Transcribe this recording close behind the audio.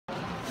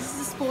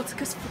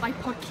Sportacus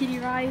Flypod kiddie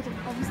ride, and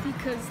obviously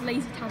because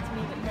LazyTown's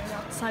leaving here,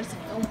 I decided to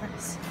film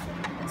this.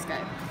 Let's go.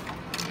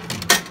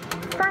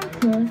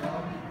 Thank you.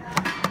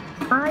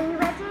 Are you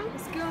ready?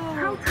 Let's go.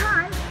 Hold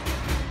tight.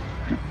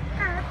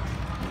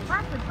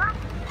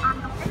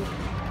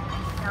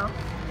 No,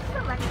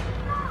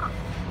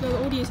 the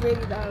audio's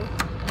really low.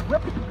 Where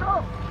did you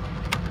go?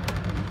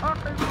 Go,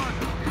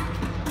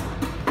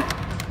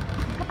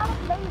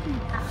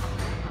 LazyTown.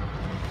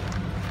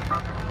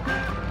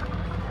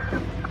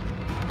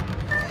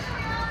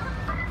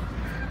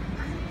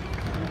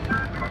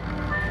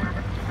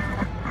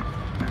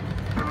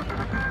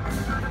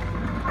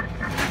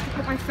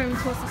 Put my phone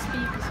towards the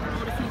speakers in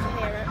order for you to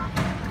hear it.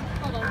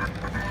 Hold on.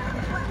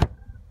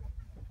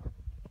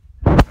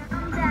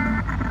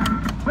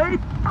 Wait!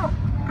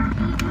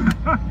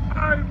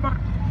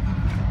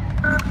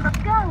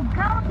 Go,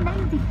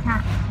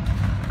 LazyTown.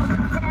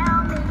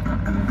 Tell me.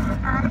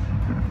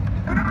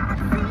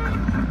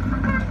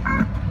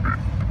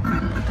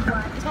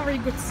 It's not really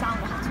good sound,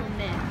 I have to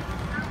admit.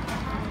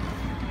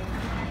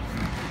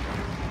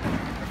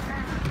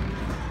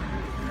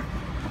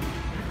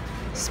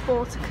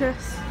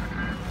 Sportacus.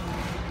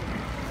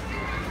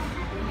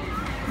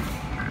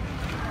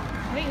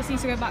 I think this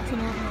needs to go back to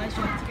Northern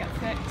Leisure to get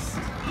fixed.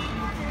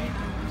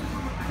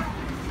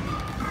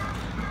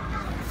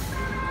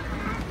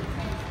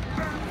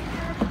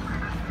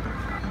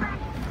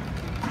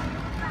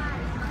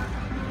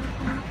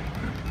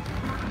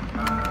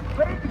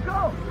 Ready to go!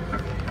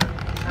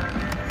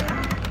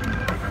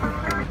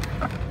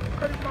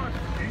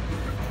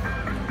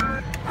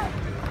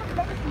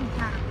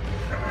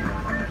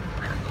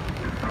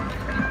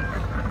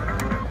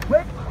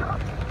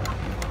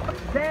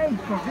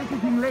 Thanks for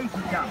visiting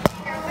LazyTown.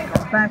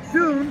 Come back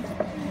soon.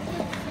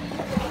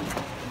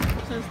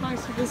 So it's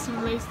nice to visit some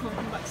LazyTown,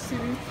 come back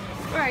soon.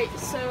 Right,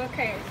 so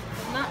okay,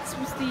 and that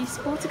was the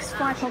Sportacus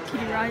Flypod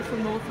kiddie ride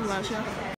from Northern Leisure.